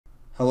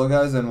Hello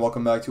guys, and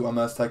welcome back to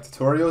MS Tech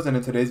Tutorials, and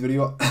in today's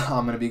video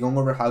I'm going to be going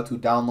over how to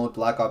download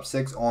Black Ops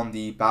 6 on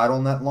the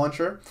BattleNet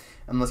launcher,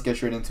 and let's get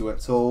straight into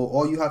it. So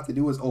all you have to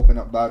do is open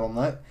up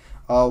BattleNet.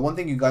 One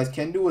thing you guys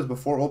can do is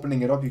before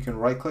opening it up, you can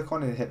right click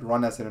on it, hit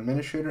run as an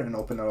administrator, and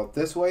open it up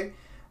this way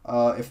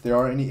if there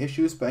are any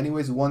issues. But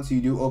anyways, once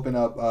you do open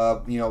up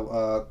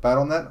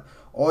BattleNet,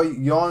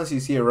 you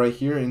honestly see it right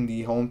here in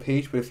the home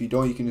page, but if you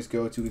don't, you can just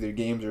go to either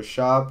games or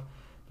shop.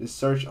 Just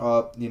search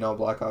up,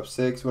 Black Ops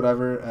 6,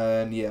 whatever,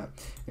 and yeah,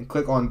 and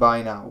click on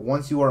buy now.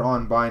 Once you are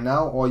on buy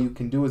now, all you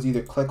can do is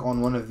either click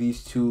on one of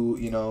these two,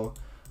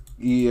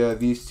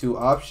 these two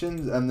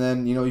options, and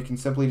then, you can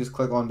simply just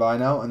click on buy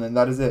now, and then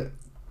that is it.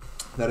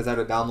 That is how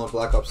to download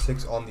Black Ops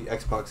 6 on the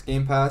Xbox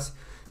Game Pass.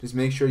 Just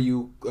make sure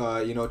you,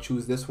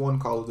 choose this one,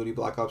 Call of Duty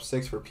Black Ops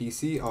 6 for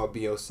PC,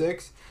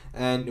 BO6,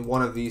 and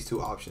one of these two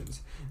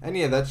options. And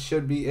yeah, that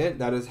should be it.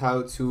 That is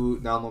how to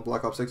download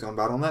Black Ops 6 on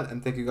BattleNet.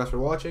 And thank you guys for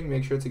watching.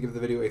 Make sure to give the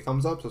video a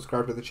thumbs up,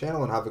 subscribe to the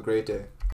channel, and have a great day.